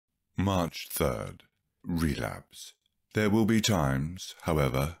March 3rd. Relapse. There will be times,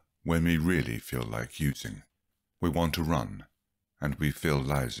 however, when we really feel like using. We want to run, and we feel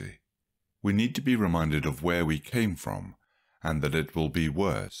lousy. We need to be reminded of where we came from, and that it will be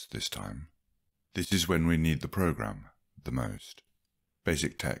worse this time. This is when we need the program the most.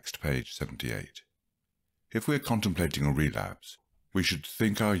 Basic text, page 78. If we are contemplating a relapse, we should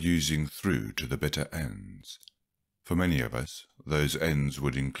think our using through to the bitter ends. For many of us, those ends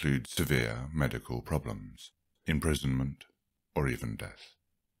would include severe medical problems, imprisonment, or even death.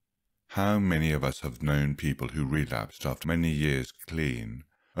 How many of us have known people who relapsed after many years clean,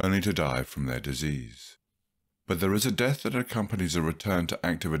 only to die from their disease? But there is a death that accompanies a return to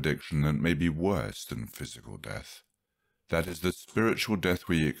active addiction that may be worse than physical death. That is the spiritual death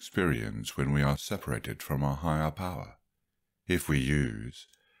we experience when we are separated from our higher power. If we use,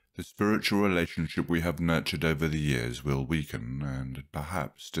 the spiritual relationship we have nurtured over the years will weaken and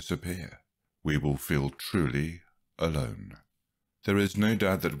perhaps disappear. We will feel truly alone. There is no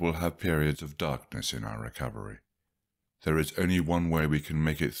doubt that we'll have periods of darkness in our recovery. There is only one way we can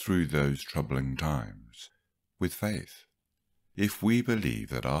make it through those troubling times: with faith. If we believe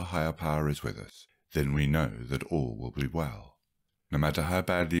that our higher power is with us, then we know that all will be well. No matter how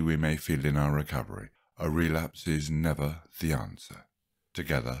badly we may feel in our recovery, a relapse is never the answer.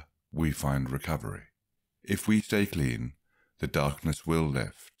 Together, we find recovery. If we stay clean, the darkness will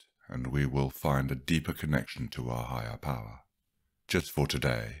lift, and we will find a deeper connection to our higher power. Just for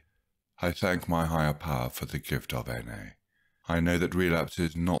today, I thank my higher power for the gift of NA. I know that relapse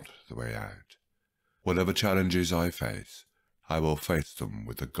is not the way out. Whatever challenges I face, I will face them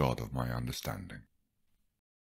with the God of my understanding.